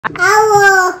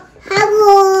Hello.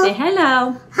 Hello. Say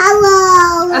hello.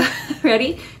 Hello.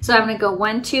 Ready? So I'm gonna go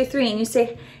 1, 2, 3, and you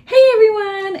say, hey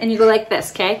everyone, and you go like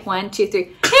this, okay? 1, 2, 3.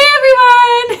 Hey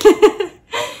everyone.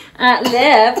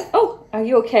 Liv. Oh, are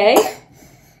you okay?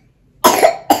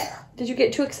 Did you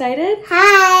get too excited?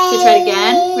 Hi. So try it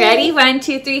again. Ready? 1,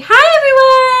 2, 3.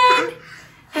 Hi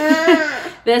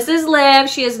everyone. This is Liv.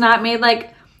 She has not made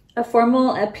like a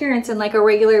formal appearance in like a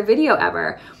regular video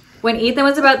ever. When Ethan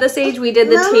was about this age, we did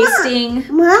the tasting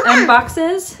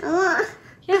unboxes.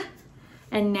 Yeah.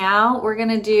 And now we're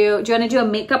gonna do you wanna do a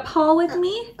makeup haul with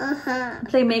me?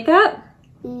 Play makeup?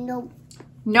 Nope.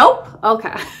 Nope? Okay.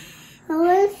 I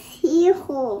want to see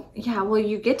you. Yeah, well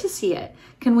you get to see it.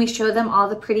 Can we show them all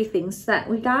the pretty things that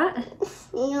we got?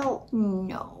 No.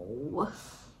 No.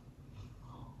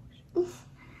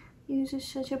 You're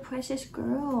just such a precious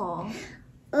girl.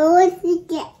 I want to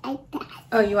get like that.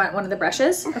 Oh, you want one of the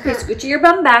brushes? Okay, scoochie your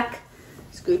bum back.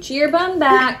 Scoochie your bum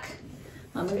back.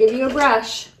 I'm gonna give you a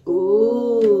brush.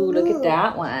 Ooh, look at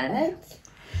that one.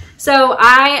 So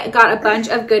I got a bunch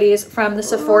of goodies from the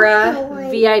Sephora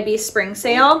VIB spring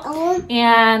sale,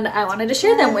 and I wanted to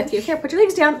share them with you. Here, put your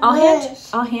legs down.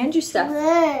 I'll hand you stuff.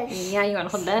 Yeah, you want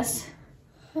to hold this?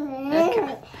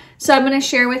 Okay. So I'm gonna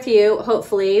share with you.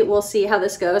 Hopefully, we'll see how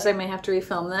this goes. I may have to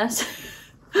refilm this,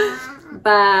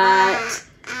 but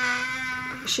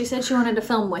she said she wanted to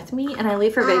film with me, and I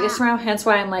leave for Vegas tomorrow. Hence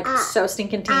why I'm like so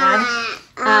stinking tan.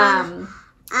 Because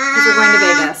we're going to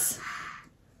Vegas.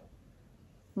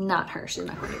 Not her, she's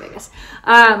not going to Vegas.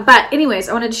 But anyways,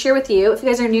 I wanted to share with you. If you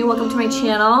guys are new, welcome to my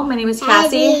channel. My name is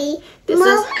Cassie.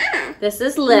 This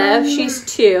is Liv. She's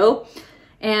 2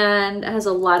 and has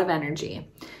a lot of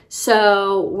energy.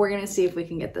 So we're gonna see if we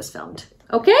can get this filmed.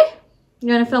 Okay?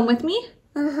 You wanna film with me?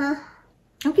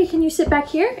 Okay, can you sit back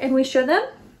here and we show them?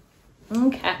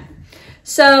 Okay.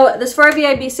 So the Sephora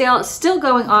VIB sale is still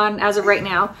going on as of right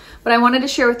now, but I wanted to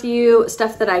share with you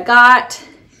stuff that I got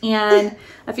and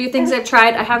a few things I've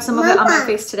tried. I have some of it on my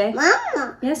face today.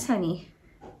 Mama. Yes, honey.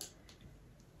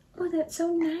 Oh, that's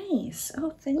so nice.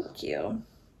 Oh, thank you.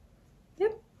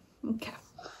 Yep. Okay.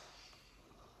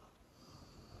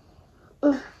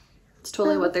 It's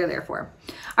totally what they're there for.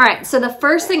 All right, so the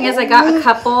first thing is I got a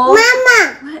couple.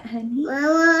 Mama. What, honey? Mama,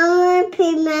 I want to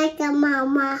put makeup,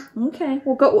 Mama. Okay,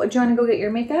 well, go. Do you want to go get your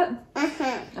makeup?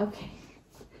 Okay.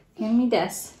 Hand me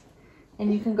this,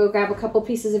 and you can go grab a couple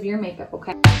pieces of your makeup,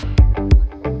 okay?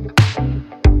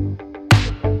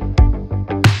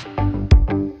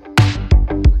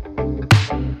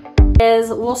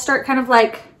 We'll start kind of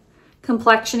like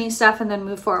complexion-y stuff and then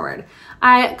move forward.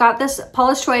 I got this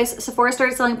Paula's Choice. Sephora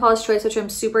started selling Paula's Choice, which I'm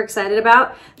super excited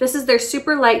about. This is their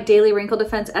super light daily wrinkle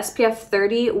defense SPF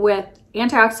 30 with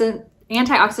antioxidants and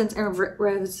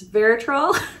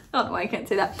resveratrol. I don't know why I can't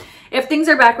say that. If things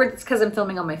are backwards, it's because I'm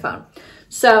filming on my phone.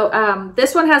 So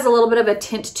this one has a little bit of a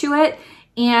tint to it.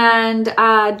 And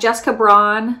Jessica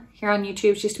Braun here on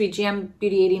YouTube, she used to be GM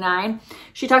Beauty 89.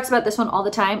 She talks about this one all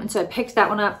the time. And so I picked that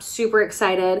one up, super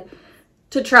excited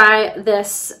to try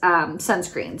this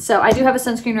sunscreen. So I do have a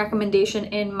sunscreen recommendation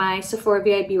in my Sephora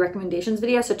VIB recommendations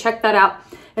video, so check that out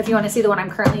if you want to see the one I'm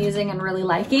currently using and really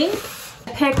liking.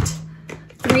 I picked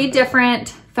 3 different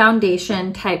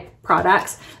foundation type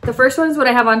products. The first one is what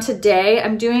I have on today.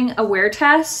 I'm doing a wear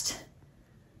test.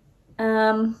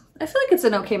 I feel like it's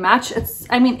an okay match.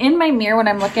 I mean, in my mirror when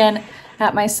I'm looking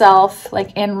at myself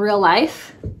like in real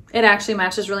life, it actually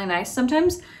matches really nice.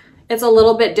 Sometimes it's a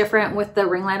little bit different with the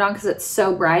ring light on because it's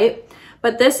so bright.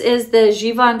 But this is the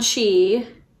Givenchy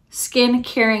Skin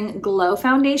Caring Glow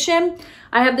Foundation.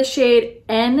 I have the shade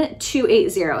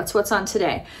N280. It's what's on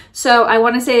today. So I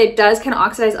want to say it does kind of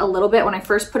oxidize a little bit. When I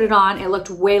first put it on, it looked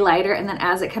way lighter. And then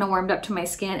as it kind of warmed up to my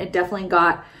skin, it definitely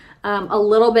got a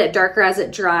little bit darker as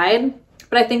it dried.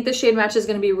 But I think the shade match is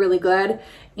going to be really good.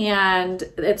 And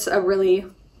it's a really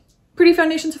pretty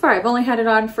foundation so far. I've only had it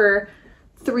on for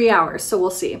 3 hours, so we'll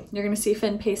see. You're gonna see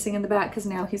Finn pacing in the back because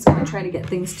now he's gonna try to get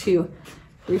things to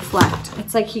reflect.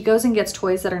 It's like he goes and gets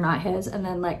toys that are not his and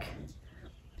then like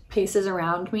paces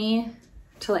around me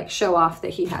to like show off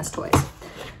that he has toys.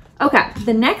 Okay,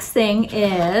 the next thing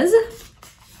is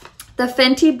the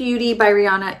Fenty Beauty by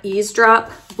Rihanna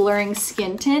Eavesdrop Blurring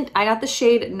Skin Tint. I got the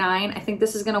shade 9. I think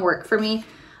this is gonna work for me.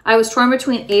 I was torn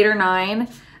between 8 or 9.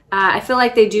 I feel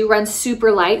like they do run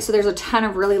super light, so there's a ton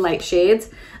of really light shades.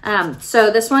 So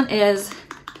this one is,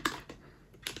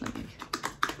 let me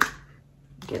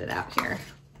get it out here.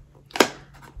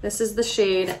 This is the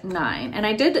shade 9. And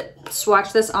I did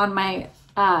swatch this on my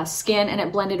skin and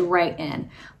it blended right in.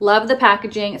 Love the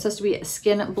packaging. It's supposed to be a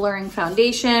skin blurring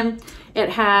foundation.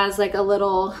 It has like a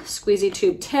little squeezy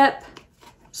tube tip.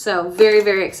 So very,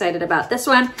 very excited about this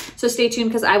one. So stay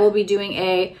tuned because I will be doing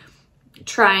a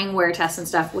trying wear test and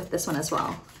stuff with this one as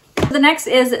well. The next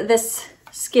is this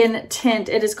skin tint.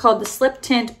 It is called the Slip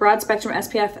Tint Broad Spectrum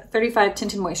SPF 35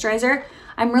 Tinted Moisturizer.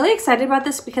 I'm really excited about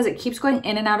this because it keeps going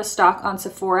in and out of stock on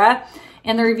Sephora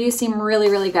and the reviews seem really,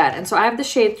 really good. And so I have the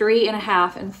shade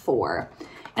 3.5 and 4.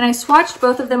 And I swatched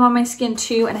both of them on my skin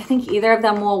too, and I think either of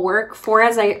them will work. 4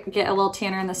 as I get a little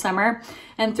tanner in the summer,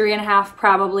 and 3.5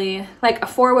 probably, like a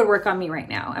 4 would work on me right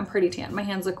now. I'm pretty tan. My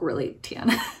hands look really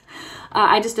tan.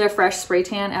 I just did a fresh spray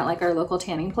tan at like our local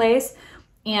tanning place,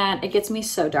 and it gets me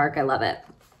so dark. I love it.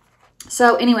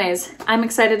 So anyways, I'm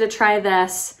excited to try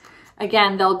this.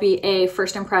 Again, there'll be a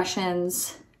first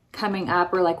impressions coming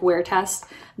up, or like wear test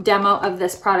demo of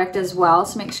this product as well.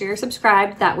 So make sure you're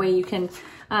subscribed. That way you can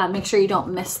make sure you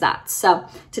don't miss that. So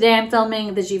today I'm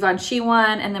filming the Givenchy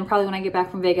one, and then probably when I get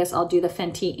back from Vegas, I'll do the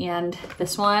Fenty and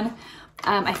this one.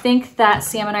 I think that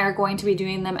Sam and I are going to be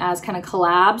doing them as kind of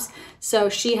collabs. So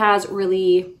she has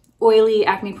really oily,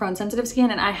 acne prone, sensitive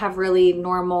skin, and I have really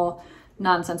normal,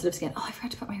 non-sensitive skin. Oh, I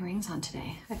forgot to put my rings on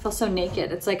today. I feel so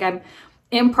naked. It's like I'm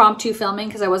impromptu filming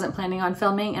because I wasn't planning on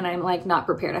filming, and I'm like not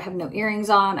prepared. I have no earrings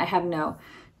on. I have no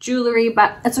jewelry,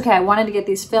 but it's okay. I wanted to get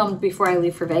these filmed before I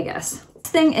leave for Vegas.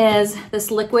 This thing is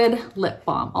this liquid lip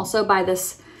balm, also by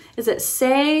this, is it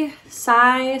Sei?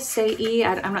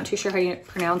 I'm not too sure how you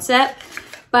pronounce it.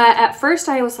 But at first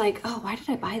I was like, oh, why did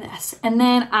I buy this? And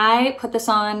then I put this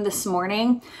on this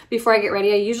morning before I get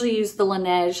ready. I usually use the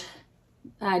Laneige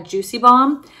Juicy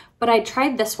Balm, but I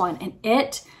tried this one, and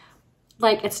it,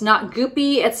 like, it's not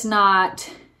goopy. It's not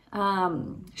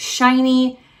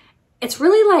shiny. It's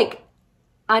really like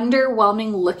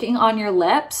underwhelming looking on your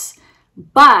lips,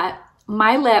 but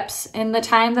my lips in the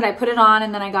time that I put it on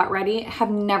and then I got ready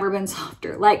have never been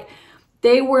softer. Like,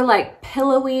 they were like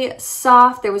pillowy,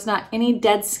 soft. There was not any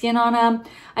dead skin on them.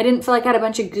 I didn't feel like I had a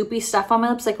bunch of goopy stuff on my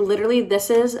lips. Like, literally, this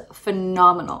is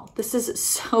phenomenal. This is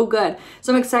so good.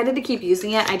 So I'm excited to keep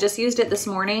using it. I just used it this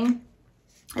morning.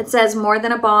 It says more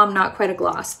than a balm, not quite a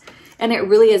gloss. And it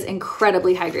really is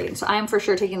incredibly hydrating. So I am for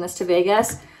sure taking this to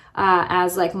Vegas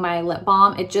as like my lip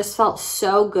balm. It just felt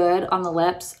so good on the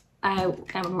lips. I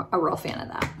am a real fan of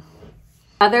that.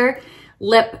 Other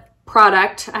lip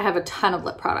product, I have a ton of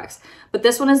lip products, but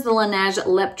this one is the Laneige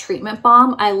Lip Treatment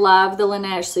Balm. I love the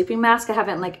Laneige Sleeping Mask. I have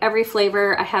it in like every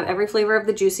flavor. I have every flavor of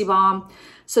the Juicy Balm.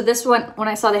 So this one, when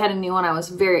I saw they had a new one, I was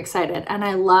very excited. And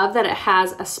I love that it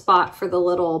has a spot for the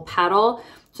little paddle.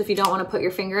 So if you don't want to put your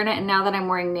finger in it, and now that I'm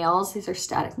wearing nails, these are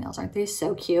static nails, aren't they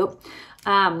so cute?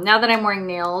 Now that I'm wearing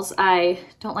nails, I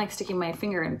don't like sticking my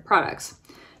finger in products.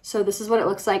 So this is what it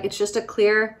looks like. It's just a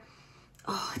clear,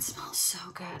 oh, it smells so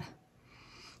good.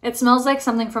 It smells like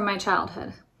something from my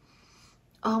childhood.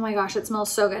 Oh my gosh, it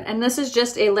smells so good. And this is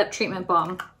just a lip treatment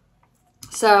balm.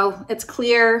 So it's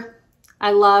clear.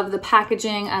 I love the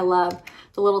packaging. I love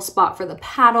the little spot for the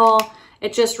paddle.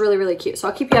 It's just really, really cute. So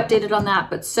I'll keep you updated on that.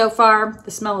 But so far,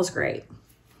 the smell is great.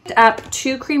 Picked up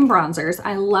 2 cream bronzers.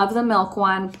 I love the Milk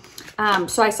one.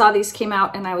 So I saw these came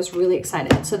out and I was really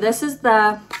excited. So this is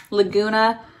the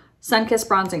Laguna Sunkissed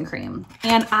Bronzing Cream.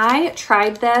 And I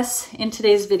tried this in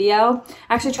today's video.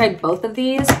 I actually tried both of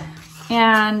these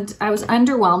and I was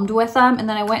underwhelmed with them. And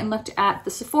then I went and looked at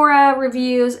the Sephora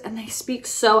reviews and they speak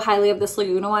so highly of this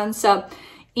Laguna one. So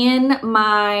in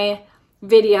my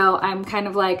video, I'm kind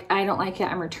of like, I don't like it,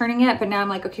 I'm returning it. But now I'm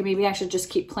like, okay, maybe I should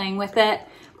just keep playing with it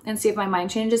and see if my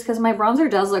mind changes, because my bronzer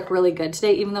does look really good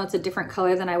today, even though it's a different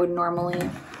color than I would normally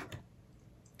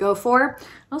go for. I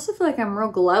also feel like I'm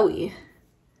real glowy.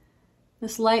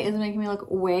 This light is making me look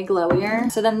way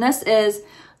glowier. So then this is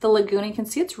the Laguna. You can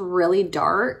see it's really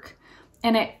dark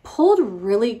and it pulled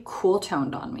really cool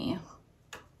toned on me.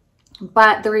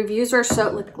 But the reviews are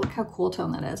so, look how cool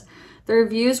toned that is. The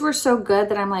reviews were so good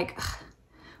that I'm like, ugh,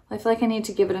 I feel like I need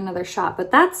to give it another shot.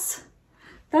 But that's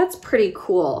pretty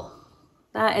cool.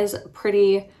 That is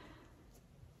pretty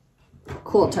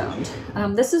cool toned.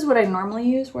 This is what I normally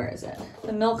use. Where is it?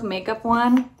 The Milk Makeup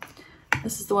one.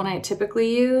 This is the one I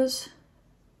typically use.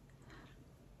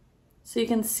 So you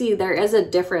can see there is a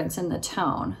difference in the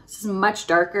tone. This is much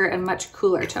darker and much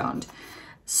cooler toned.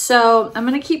 So I'm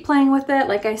gonna keep playing with it.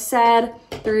 Like I said,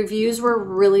 the reviews were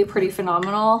really pretty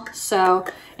phenomenal. So,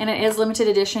 and it is limited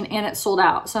edition and it's sold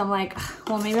out. So I'm like,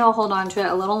 well, maybe I'll hold on to it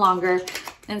a little longer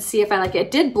and see if I like it.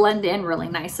 It did blend in really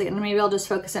nicely, and maybe I'll just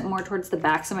focus it more towards the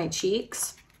backs of my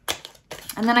cheeks.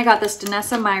 And then I got this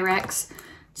Danessa Myricks.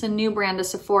 It's a new brand of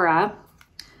Sephora.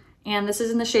 And this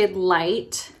is in the shade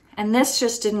Light. And this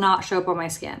just did not show up on my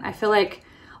skin. I feel like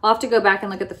I'll have to go back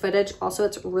and look at the footage. Also,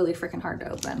 it's really freaking hard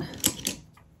to open.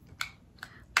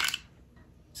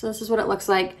 So this is what it looks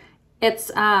like. It's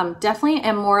definitely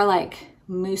a more like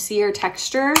moussier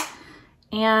texture.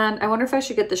 And I wonder if I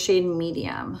should get the shade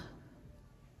medium.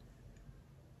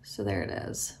 So there it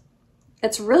is.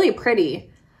 It's really pretty,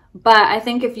 but I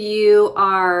think if you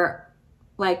are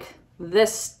like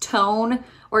this tone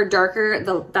or darker,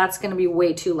 that's gonna be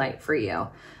way too light for you.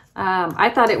 I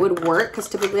thought it would work because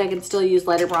typically I can still use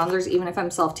lighter bronzers even if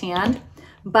I'm self-tanned,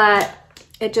 but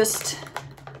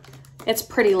it's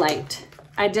pretty light.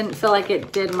 I didn't feel like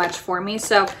it did much for me.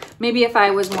 So maybe if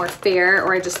I was more fair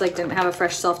or I just like didn't have a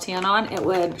fresh self-tan on, it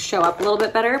would show up a little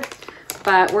bit better.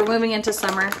 But we're moving into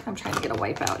summer. I'm trying to get a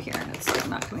wipe out here and it's like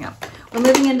not coming up. We're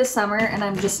moving into summer and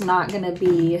I'm just not gonna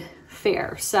be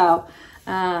fair. So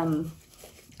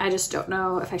I just don't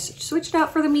know if I should switch it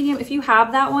out for the medium. If you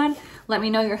have that one, let me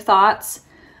know your thoughts.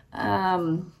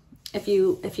 If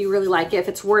you really like it, if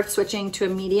it's worth switching to a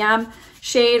medium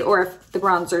shade or if the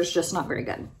bronzer is just not very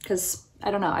good. Because I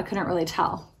don't know, I couldn't really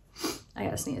tell. I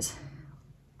gotta sneeze.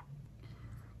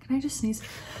 Can I just sneeze?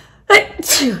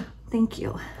 Thank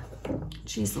you.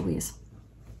 Jeez Louise.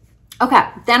 Okay,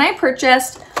 then I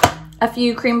purchased a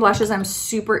few cream blushes. I'm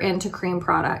super into cream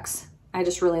products. I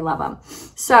just really love them.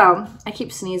 So I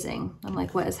keep sneezing. I'm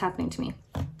like, what is happening to me?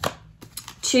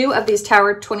 2 of these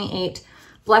Tower 28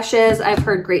 blushes. I've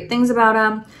heard great things about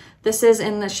them. This is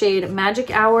in the shade Magic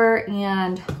Hour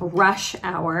and Rush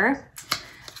Hour.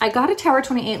 I got a Tower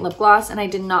 28 lip gloss and I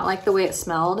did not like the way it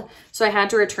smelled, so I had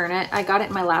to return it. I got it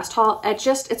in my last haul.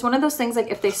 It's one of those things,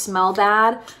 like if they smell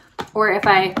bad or if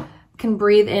I can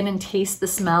breathe in and taste the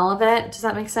smell of it, does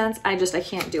that make sense? I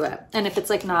can't do it. And if it's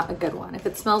like not a good one, if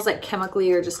it smells like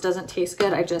chemically or just doesn't taste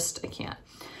good, I can't.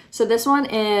 So this one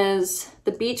is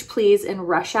the Beach Please in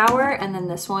Rush Hour, and then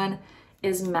this one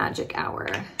is Magic Hour.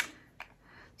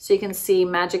 So you can see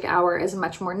Magic Hour is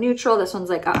much more neutral. This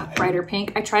one's like a brighter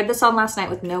pink. I tried this on last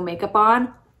night with no makeup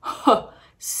on.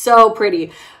 So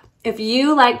pretty. If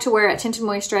you like to wear a tinted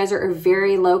moisturizer or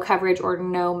very low coverage or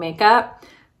no makeup,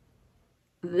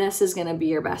 this is gonna be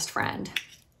your best friend.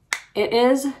 It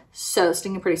is so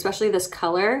stinking pretty, especially this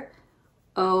color.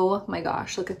 Oh my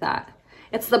gosh, look at that.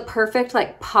 It's the perfect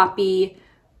like poppy,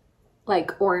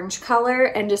 like orange color,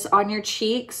 and just on your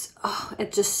cheeks. Oh,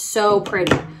 it's just so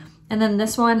pretty. And then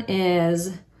this one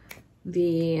is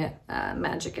the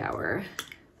Magic Hour.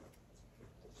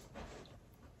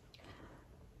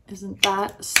 Isn't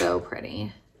that so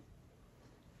pretty?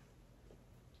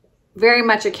 Very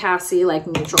much a Cassie, like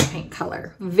neutral pink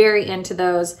color. Very into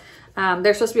those.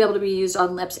 They're supposed to be able to be used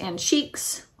on lips and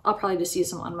cheeks. I'll probably just use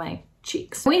them on my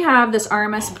cheeks. We have this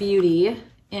RMS Beauty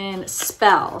in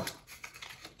Spell.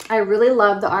 I really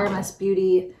love the RMS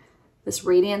Beauty, this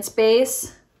Radiance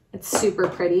base. It's super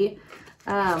pretty.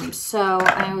 So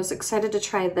I was excited to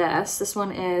try this. This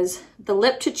one is the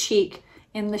Lip to Cheek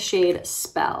in the shade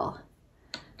Spell.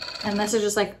 And this is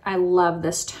just like, I love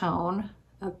this tone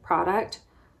of product.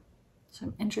 So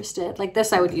I'm interested. Like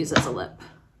this I would use as a lip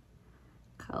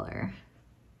color.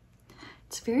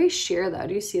 It's very sheer though.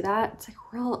 Do you see that? It's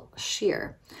like real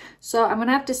sheer. So I'm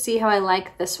gonna have to see how I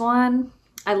like this one.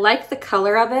 I like the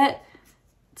color of it.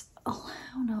 I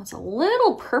don't know, it's a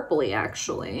little purpley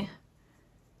actually.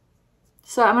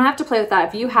 So I'm gonna have to play with that.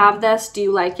 If you have this, do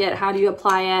you like it? How do you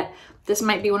apply it? This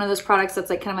might be one of those products that's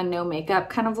like kind of a no makeup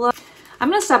kind of look. I'm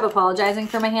gonna stop apologizing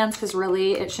for my hands because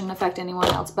really it shouldn't affect anyone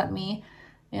else but me.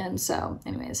 And so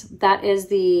anyways, that is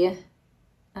the,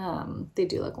 they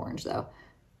do look orange though.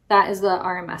 That is the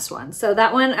RMS one. So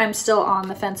that one I'm still on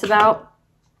the fence about.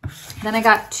 Then I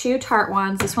got 2 Tarte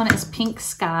ones. This one is Pink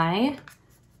Sky.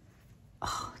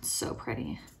 Oh, it's so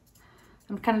pretty.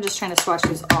 I'm kind of just trying to swatch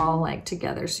these all like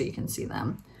together so you can see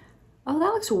them. Oh,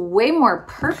 that looks way more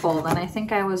purple than I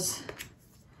think I was.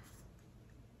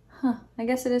 Huh, I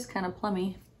guess it is kind of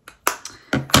plummy.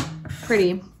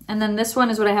 Pretty. And then this one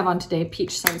is what I have on today,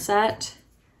 Peach Sunset.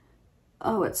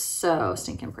 Oh, it's so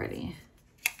stinking pretty.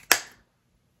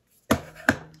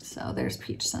 So there's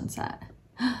Peach Sunset.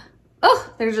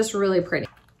 Oh, they're just really pretty.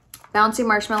 Bouncy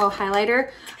Marshmallow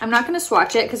Highlighter. I'm not gonna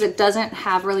swatch it because it doesn't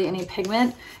have really any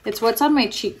pigment. It's what's on my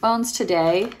cheekbones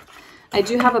today. I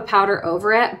do have a powder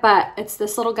over it, but it's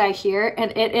this little guy here,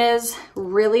 and it is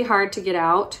really hard to get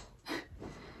out.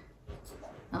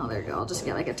 Oh, there you go. I'll just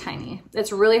get like a tiny.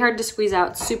 It's really hard to squeeze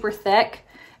out, super thick,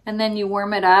 and then you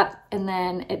warm it up, and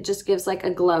then it just gives like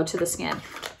a glow to the skin.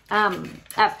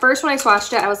 At first when I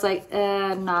swatched it, I was like,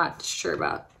 not sure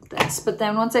about this. But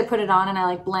then once I put it on and I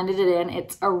like blended it in,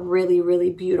 it's a really, really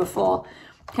beautiful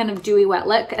kind of dewy wet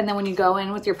look. And then when you go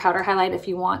in with your powder highlight, if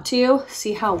you want to,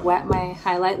 see how wet my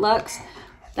highlight looks?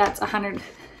 That's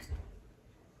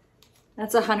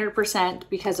 100%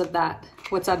 because of that,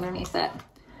 what's underneath it.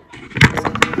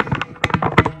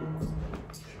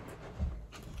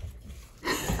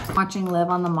 Watching Liv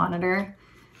on the monitor,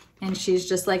 and she's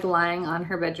just like lying on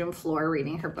her bedroom floor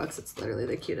reading her books. It's literally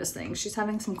the cutest thing. She's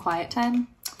having some quiet time.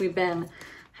 We've been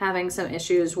having some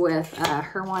issues with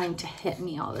her wanting to hit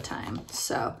me all the time.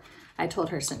 So I told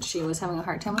her since she was having a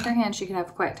hard time with her hand, she could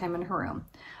have quiet time in her room.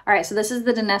 All right, so this is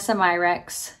the Danessa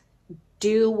Myricks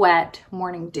Dew Wet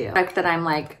Morning Dew that I'm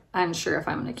like unsure if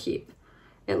I'm gonna keep.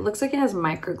 It looks like it has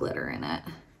micro glitter in it,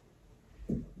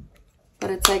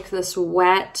 but it's like this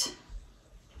wet.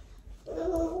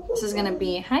 This is gonna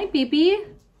be, hi BB.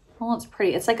 Well, it's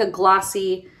pretty. It's like a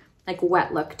glossy, like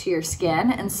wet look to your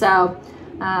skin. And so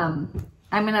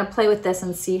I'm gonna play with this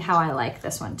and see how I like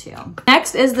this one too.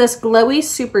 Next is this Glowy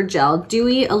Super Gel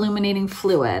Dewy Illuminating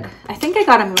Fluid. I think I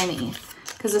got a mini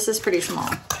because this is pretty small.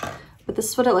 But this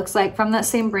is what it looks like from that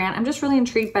same brand. I'm just really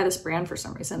intrigued by this brand for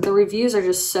some reason. The reviews are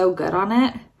just so good on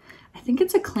it. I think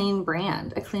it's a clean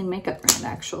brand, a clean makeup brand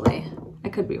actually. I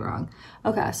could be wrong.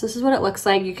 Okay, so this is what it looks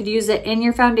like. You could use it in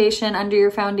your foundation, under your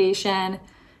foundation.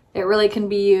 It really can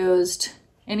be used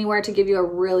anywhere to give you a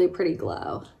really pretty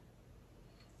glow.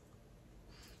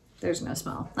 There's no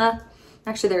smell.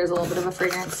 Actually, there is a little bit of a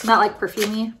fragrance. Not like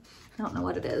perfumey. I don't know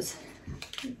what it is.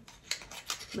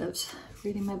 Liv's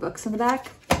reading my books in the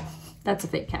back. That's a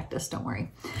fake cactus, don't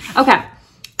worry. Okay,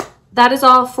 that is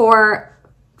all for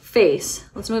face.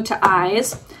 Let's move to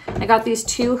eyes. I got these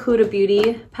two Huda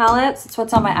Beauty palettes. That's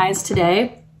what's on my eyes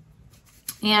today.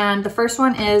 And the first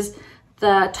one is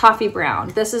the Toffee Brown.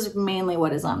 This is mainly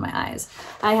what is on my eyes.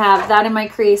 I have that in my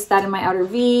crease, that in my outer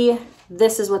V.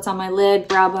 This is what's on my lid,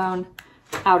 brow bone,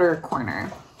 outer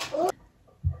corner.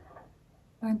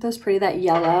 Aren't those pretty? That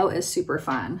yellow is super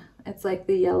fun. It's like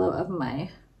the yellow of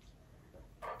my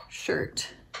shirt.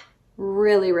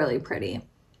 Really, really pretty.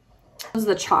 This is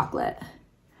the chocolate.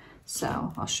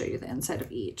 So I'll show you the inside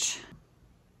of each.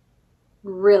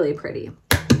 Really pretty.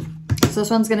 So this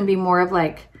one's gonna be more of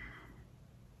like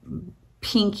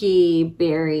pinky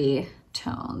berry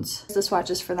tones. The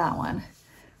swatches for that one.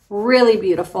 Really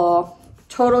beautiful.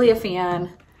 Totally a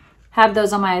fan. Have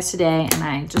those on my eyes today and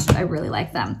I really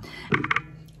like them.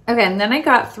 Okay, and then I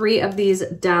got 3 of these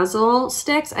Dazzle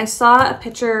sticks. I saw a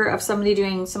picture of somebody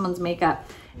doing someone's makeup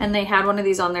and they had one of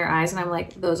these on their eyes and I'm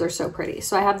like, those are so pretty.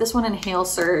 So I have this one in Hail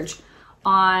Surge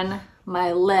on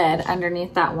my lid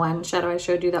underneath that one shadow I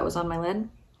showed you that was on my lid.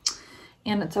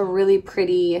 And it's a really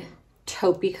pretty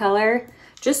taupey color.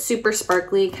 Just super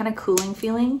sparkly, kind of cooling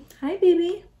feeling. Hi,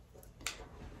 baby.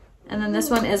 And then this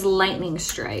one is Lightning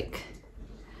Strike.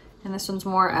 And this one's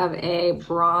more of a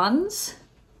bronze.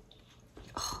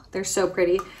 Oh, they're so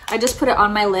pretty. I just put it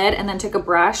on my lid and then took a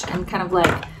brush and kind of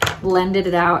like blended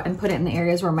it out and put it in the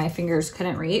areas where my fingers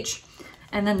couldn't reach.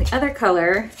 And then the other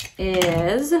color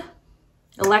is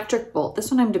Electric Bolt.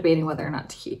 This one I'm debating whether or not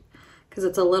to keep because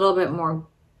it's a little bit more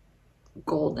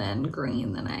golden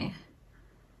green than I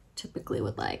typically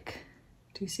would like.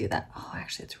 Do you see that? Oh,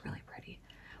 actually it's really pretty.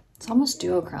 It's almost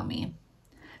duochrome-y.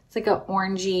 It's like an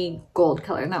orangey gold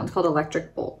color, and that one's called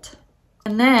Electric Bolt.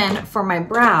 And then for my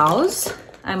brows,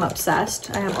 I'm obsessed.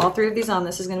 I have all 3 of these on.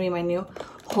 This is gonna be my new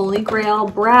Holy Grail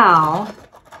brow.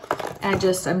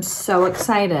 I'm so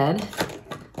excited.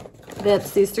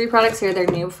 That's these 3 products here. They're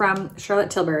new from Charlotte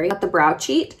Tilbury. Got the Brow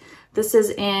Cheat. This is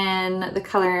in the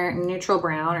color Neutral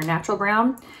Brown or Natural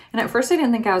Brown. And at first I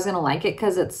didn't think I was gonna like it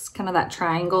because it's kind of that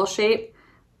triangle shape.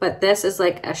 But this is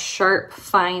like a sharp,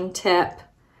 fine tip.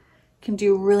 Can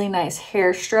do really nice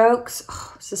hair strokes.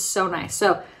 Oh, this is so nice.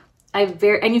 So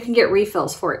and you can get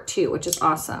refills for it too, which is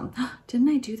awesome. Didn't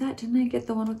I do that? Didn't I get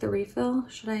the one with the refill?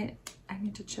 I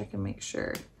need to check and make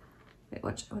sure. Wait,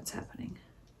 what's happening?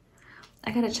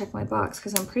 I gotta check my box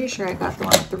because I'm pretty sure I got the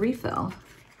one with the refill.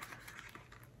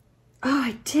 Oh,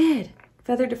 I did.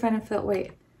 Feather Define and Fill,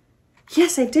 wait.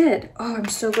 Yes, I did. Oh, I'm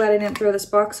so glad I didn't throw this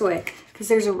box away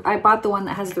because I bought the one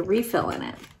that has the refill in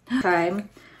it. Time.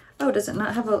 Oh, does it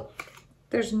not have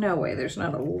there's no way there's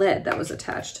not a lid that was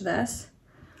attached to this.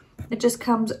 It just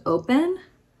comes open?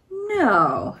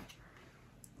 No.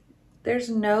 There's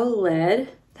no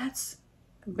lid. That's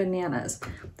bananas.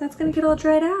 That's gonna get all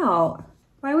dried out.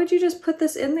 Why would you just put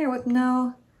this in there with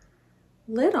no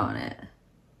lid on it?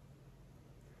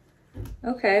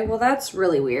 Okay, well that's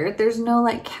really weird. There's no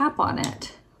like cap on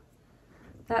it.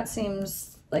 That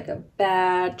seems like a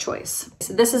bad choice.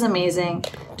 So this is amazing.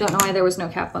 Don't know why there was no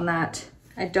cap on that.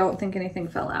 I don't think anything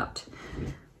fell out.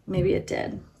 Maybe it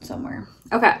did somewhere.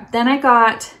 Okay, then I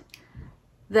got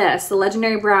this, the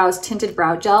Legendary Brows Tinted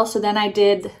Brow Gel. So then I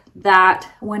did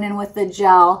that, went in with the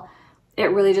gel.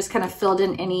 It really just kind of filled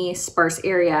in any sparse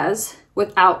areas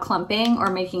without clumping or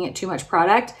making it too much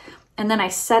product. And then I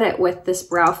set it with this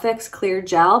Brow Fix Clear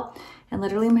Gel. And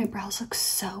literally my brows look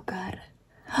so good.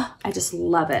 I just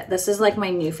love it. This is like my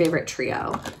new favorite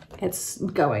trio. It's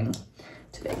going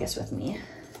to Vegas with me.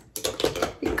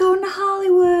 You're going to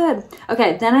Hollywood.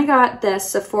 Okay, then I got this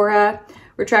Sephora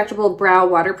retractable brow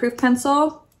waterproof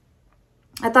pencil.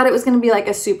 I thought it was going to be like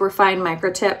a super fine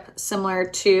micro tip similar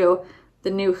to the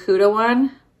new Huda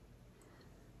one.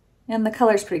 And the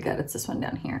color's pretty good. It's this one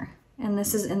down here. And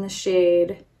this is in the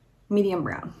shade medium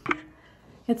brown.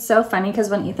 It's so funny because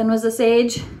when Ethan was this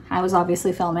age, I was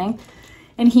obviously filming,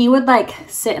 and he would like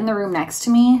sit in the room next to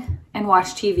me and watch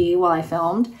TV while I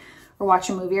filmed or watch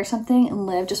a movie or something, and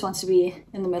Liv just wants to be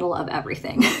in the middle of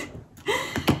everything.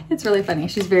 It's really funny.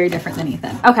 She's very different than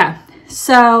Ethan. Okay,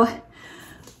 so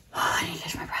I need to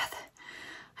catch my breath.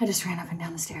 I just ran up and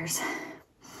down the stairs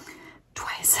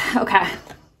twice. Okay,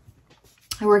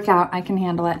 I work out. I can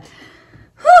handle it.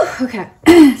 Whew,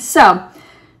 okay, so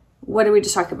what did we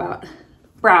just talk about?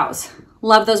 Brows.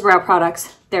 Love those brow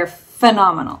products. They're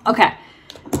phenomenal. Okay,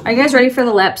 are you guys ready for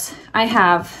the lips?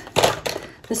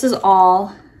 This is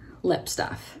all lip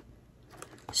stuff.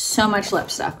 So much lip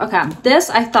stuff. Okay,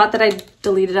 this I thought that I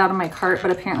deleted out of my cart,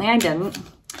 but apparently I didn't.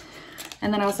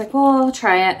 And then I was like, well, I'll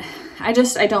try it. I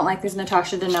don't like these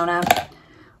Natasha Denona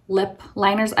lip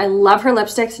liners. I love her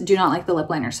lipsticks. Do not like the lip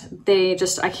liners.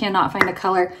 I cannot find a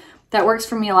color that works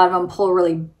for me. A lot of them pull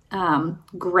really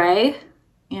gray,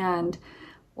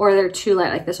 or they're too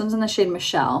light. Like this one's in the shade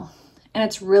Michelle, and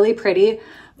it's really pretty,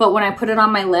 but when I put it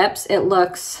on my lips, it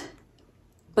looks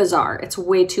bizarre. It's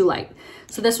way too light.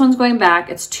 So this one's going back.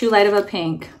 It's too light of a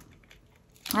pink.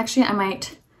 Actually, I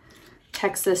might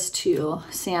text this to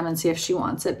Sam and see if she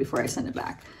wants it before I send it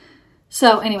back.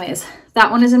 So anyways,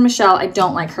 that one is in Michelle. I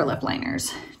don't like her lip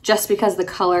liners just because the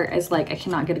color is like, I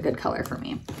cannot get a good color for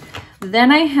me.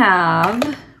 Then I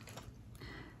have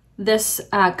this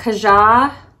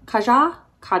Kaja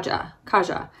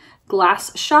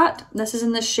Glass Shot. This is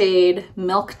in the shade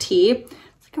Milk Tea.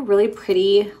 It's like a really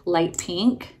pretty light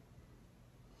pink.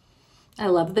 I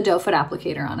love the doe foot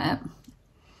applicator on it.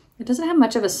 It doesn't have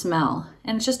much of a smell,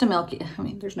 and it's just a milky, I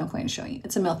mean, there's no point in showing you.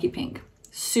 It's a milky pink,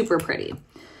 super pretty.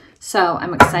 So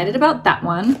I'm excited about that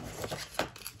one.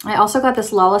 I also got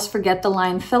this Lawless Forget the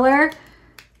Line Filler.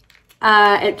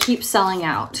 It keeps selling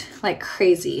out like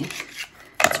crazy.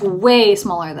 It's way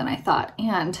smaller than I thought,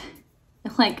 and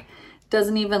it like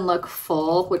doesn't even look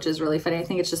full, which is really funny. I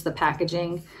think it's just the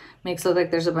packaging makes it look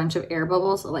like there's a bunch of air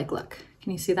bubbles. Like, look,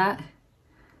 can you see that?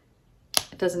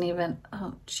 It doesn't even,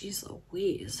 oh geez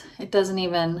Louise. It doesn't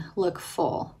even look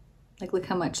full. Like, look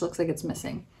how much looks like it's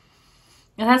missing.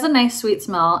 It has a nice sweet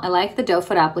smell. I like the doe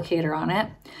foot applicator on it,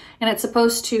 and it's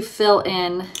supposed to fill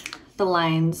in the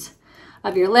lines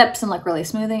of your lips and look really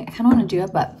smoothing. I kind of want to do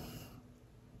it, but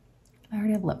I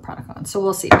already have lip product on, so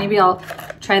we'll see. Maybe I'll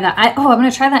try that. I'm going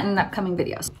to try that in upcoming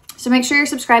videos. So make sure you're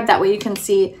subscribed. That way you can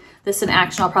see this in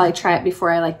action. I'll probably try it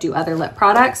before I like do other lip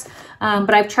products.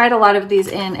 But I've tried a lot of these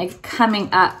in a coming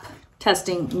up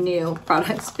testing new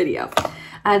products video.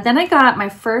 Then I got my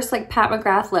first like Pat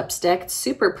McGrath lipstick. It's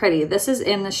super pretty. This is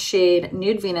in the shade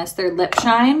Nude Venus, their Lip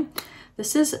Shine.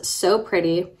 This is so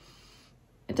pretty.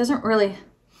 It doesn't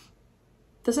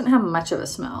have much of a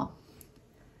smell,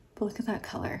 but look at that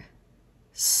color.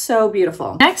 So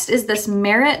beautiful. Next is this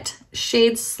Merit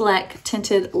Shade Select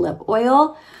Tinted Lip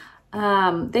Oil.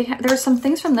 There are some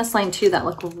things from this line too that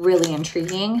look really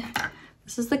intriguing.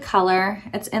 This is the color.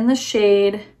 It's in the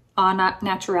shade Au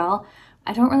Naturel.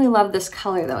 I don't really love this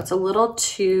color though. It's a little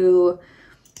too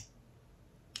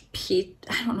peach.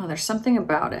 I don't know. There's something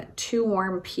about it. Too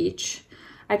warm peach.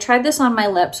 I tried this on my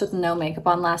lips with no makeup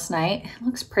on last night. It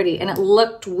looks pretty, and it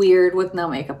looked weird with no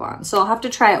makeup on. So I'll have to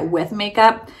try it with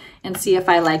makeup and see if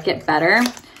I like it better.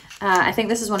 I think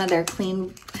this is one of their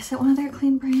clean, is it one of their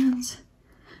clean brands?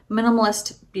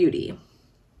 Minimalist Beauty.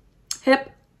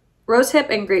 Rose hip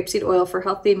and grapeseed oil for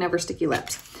healthy, never sticky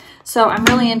lips. So I'm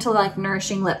really into like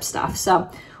nourishing lip stuff. So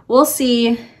we'll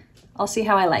see. I'll see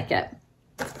how I like it.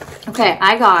 Okay,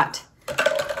 I got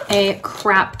a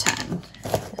crap ton.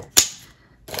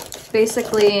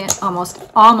 Basically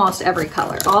almost every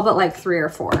color, all but like 3 or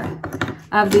 4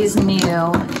 of these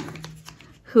new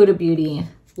Huda Beauty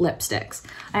lipsticks.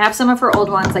 I have some of her old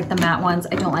ones, like the matte ones.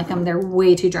 I don't like them. They're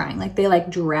way too drying. Like they like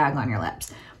drag on your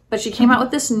lips. But she came out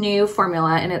with this new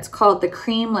formula, and it's called the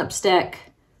Cream Lip Shine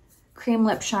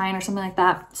or something like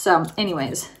that. So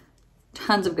anyways,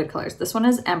 tons of good colors. This one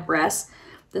is Empress.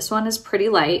 This one is pretty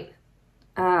light.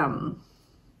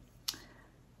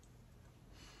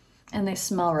 And they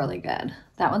smell really good.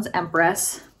 That one's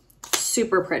Empress.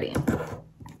 Super pretty.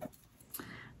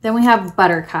 Then we have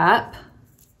Buttercup.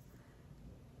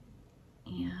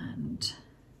 And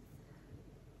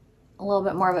a little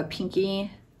bit more of a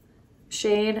pinky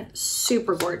shade.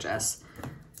 Super gorgeous.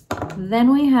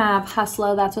 Then we have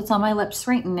Hustle. That's what's on my lips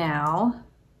right now.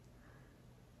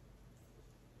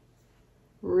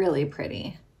 Really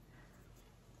pretty.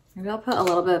 Maybe I'll put a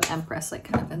little bit of Empress like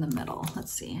kind of in the middle.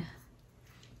 Let's see.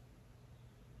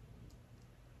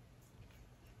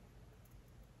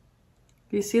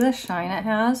 Do you see the shine it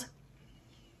has?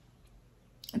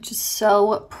 It's just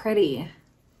so pretty.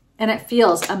 And it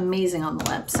feels amazing on the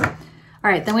lips. All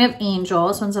right, then we have Angel.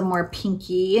 This one's a more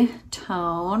pinky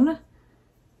tone.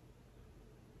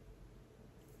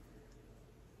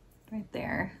 Right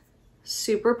there.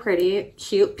 Super pretty,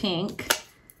 cute pink.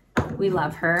 We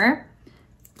love her.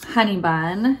 Honey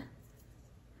Bun.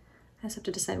 I just have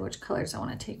to decide which colors I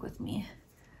want to take with me.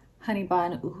 Honey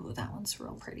Bun. Ooh, that one's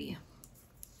real pretty.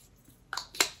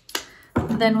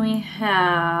 Then we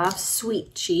have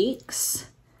Sweet Cheeks.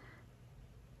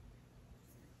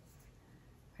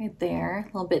 Right there, a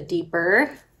little bit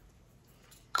deeper.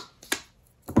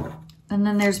 And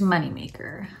then there's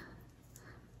Moneymaker.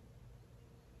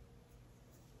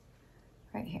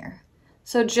 Right here.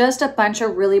 So just a bunch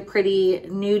of really pretty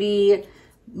nudie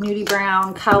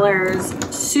brown colors.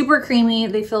 Super creamy.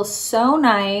 They feel so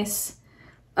nice.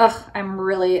 Ugh, I'm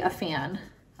really a fan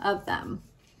of them.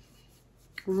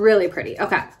 Really pretty.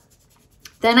 Okay.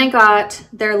 Then I got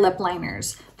their lip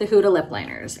liners, the Huda lip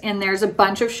liners, and there's a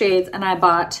bunch of shades and I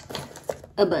bought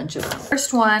a bunch of them.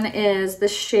 First one is the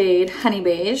shade Honey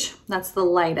Beige. That's the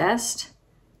lightest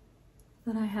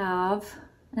that I have.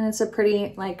 And it's a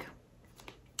pretty like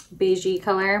beigey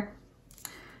color.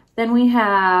 Then we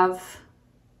have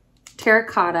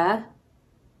Terracotta,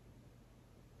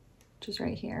 which is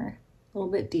right here, a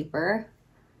little bit deeper.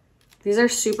 These are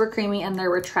super creamy and they're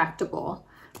retractable.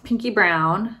 Pinky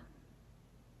Brown,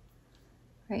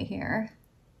 right here.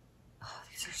 Oh,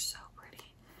 these are so pretty.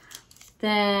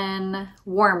 Then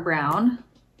Warm Brown,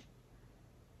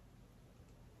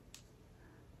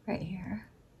 right here.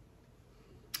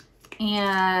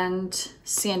 And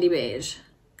Sandy Beige.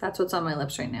 That's what's on my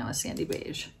lips right now is Sandy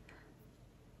Beige.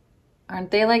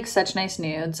 Aren't they like such nice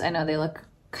nudes? I know they look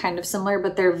kind of similar,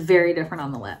 but they're very different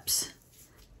on the lips.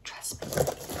 Trust me.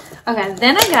 Okay,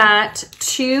 then I got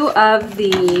two of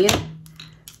the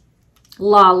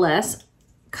Lawless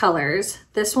colors.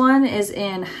 This one is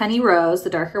in Honey Rose, the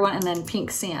darker one, and then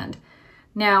Pink Sand.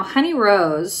 Now, Honey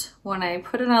Rose, when I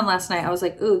put it on last night, I was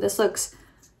like, ooh, this looks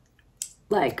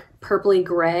like purpley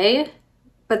gray.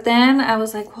 But then I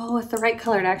was like, well, with the right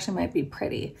color, it actually might be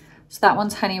pretty. So that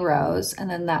one's Honey Rose, and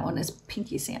then that one is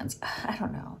Pinky Sands. I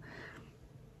don't know.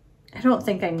 I don't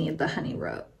think I need the Honey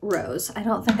Rose. I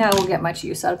don't think I will get much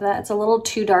use out of that. It's a little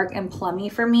too dark and plummy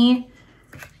for me.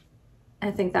 I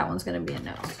think that one's gonna be a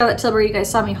no. Charlotte Tilbury, you guys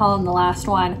saw me haul in the last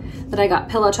one that I got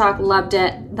Pillow Talk, loved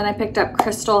it. Then I picked up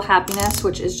Crystal Happiness,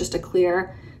 which is just a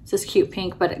clear. It's this cute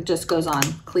pink, but it just goes on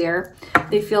clear.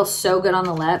 They feel so good on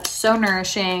the lips, so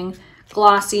nourishing,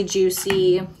 glossy,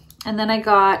 juicy. And then I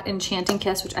got Enchanting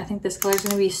Kiss, which I think this color is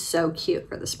gonna be so cute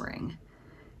for the spring.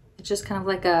 It's just kind of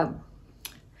like a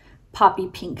poppy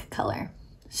pink color.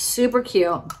 Super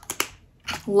cute.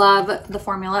 Love the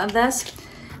formula of this.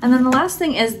 And then the last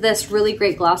thing is this really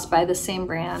great gloss by the same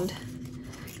brand.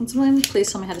 Can someone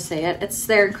please tell me how to say it? It's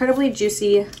their Incredibly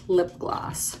Juicy Lip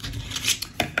Gloss.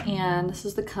 And this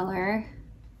is the color.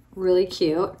 Really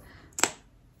cute.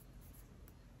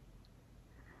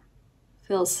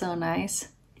 Feels so nice.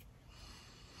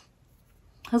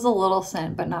 Has a little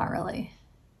scent, but not really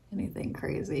anything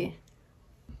crazy.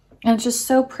 And it's just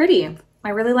so pretty. I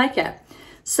really like it.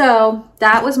 So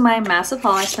that was my massive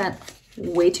haul. I spent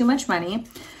way too much money,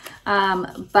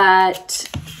 but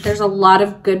there's a lot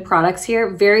of good products here.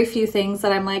 Very few things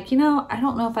that I'm like, you know, I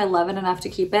don't know if I love it enough to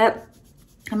keep it.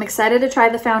 I'm excited to try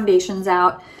the foundations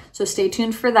out, so stay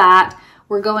tuned for that.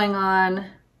 We're going on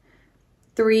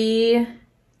 3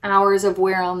 hours of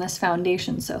wear on this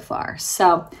foundation so far.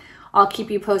 So I'll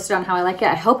keep you posted on how I like it.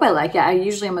 I hope I like it. I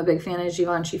usually am a big fan of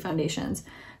Givenchy foundations.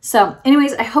 So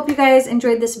anyways, I hope you guys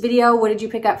enjoyed this video. What did you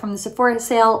pick up from the Sephora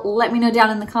sale? Let me know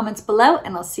down in the comments below,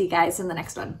 and I'll see you guys in the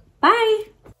next one. Bye.